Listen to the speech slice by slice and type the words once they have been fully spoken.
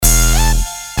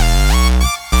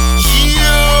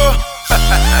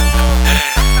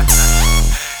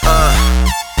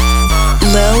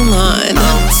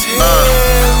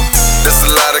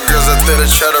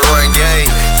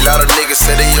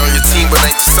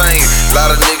same.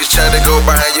 Lot of niggas try to go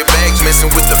behind your back,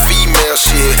 messing with the female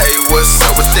shit. Hey, what's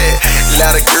up with that?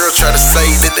 Lot of girls try to say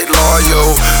that they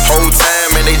loyal whole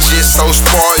time and they just so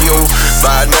spoiled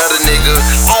by another nigga.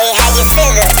 Hey, how you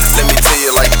feelin'? Let me tell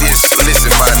you like this,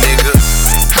 listen my nigga.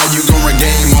 How you gon' run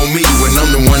game on me when I'm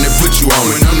the one that put you on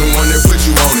it? When I'm the one that put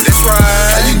you on it. That's right.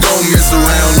 How you gon' mess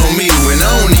around on me when I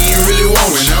don't even really want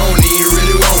it? When I don't even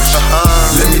really want it.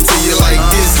 Let me tell you like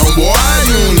this, homeboy,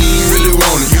 you don't even really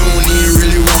want it. You don't even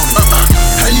really want it.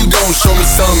 How you gon' show me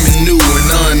something new when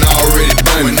none already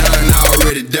done? When none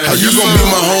already done. How you gon' be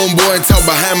my homeboy and talk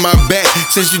behind my back?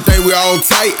 Since you think we all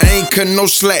tight, I ain't cutting no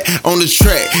slack on the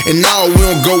track. And now we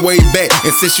don't go way back.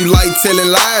 And since you like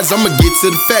telling lies, I'ma get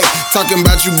to the fact. Talking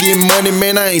about you getting money,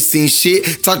 man, I ain't seen shit.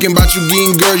 Talking about you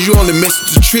getting girls, you only mess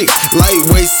with the tricks.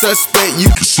 Lightweight suspect,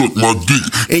 you can suck my dick.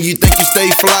 And you think you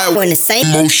stay fly When the same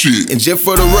more shit. And just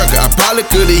for the record, I probably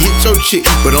could've hit your chick,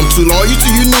 but I'm too loyal to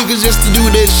you niggas just to do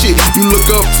that shit. You look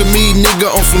up to me,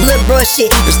 nigga, on some little bro shit.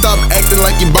 and stop acting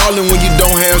like you ballin' when you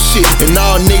don't have shit. And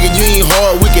nah, nigga, you ain't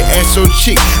hard, we can ask your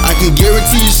chick. I can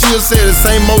guarantee you she'll say the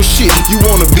same old shit. You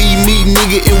wanna be me,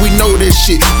 nigga, and we know that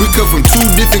shit. We come from two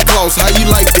different cloths, how you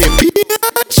like that, bitch?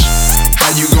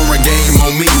 How you gon' run game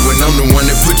on me when I'm the one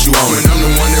that put you on it? When I'm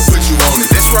the one that put you on it.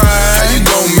 That's right. How you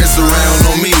gon' mess around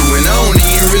on me when I don't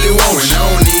even really want it? When I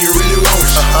don't even really want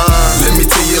it. Let me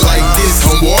tell you like this,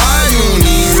 homeboy, you don't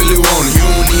even really want it. You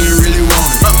don't even really want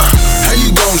it. How you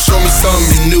gon' show me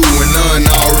something new when none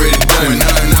already done? When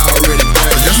none already done.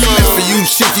 And for you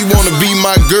chick, you wanna be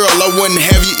my girl, I wouldn't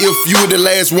have you if you were the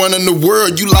last one in the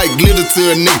world. You like glitter to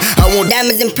a nigga, I want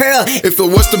Diamonds and pearl. if it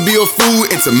was to be a fool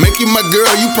and to make you my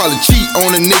girl, you probably cheat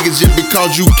on a nigga just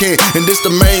because you can. And this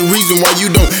the main reason why you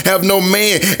don't have no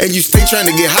man. And you stay trying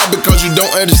to get hot because you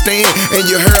don't understand. And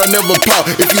your hair never pop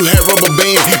if you have rubber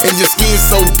band. And your skin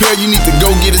so pale, you need to go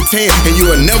get a tan. And you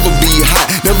will never be hot,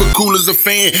 never cool as a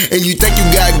fan. And you think you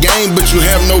got game, but you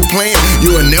have no plan.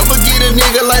 You will never get a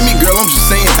nigga like me, girl, I'm just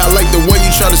saying. I like the way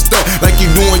you try to stunt like you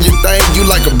doing your thing. You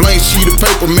like a blank sheet of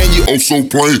paper, man, you oh so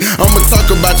plain. I'ma talk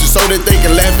about you so that they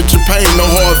can laugh at your pain. No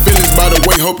hard feelings, by the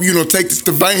way, hope you don't take this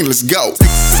to vain. Let's go.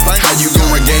 How you gon'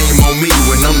 run game on me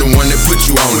when I'm the one that put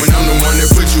you on it? When I'm the one that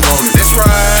put you on it. That's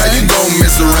right. How you gon'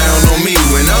 mess around on me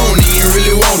when I don't even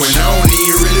really want it? When I don't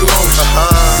even really want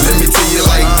it.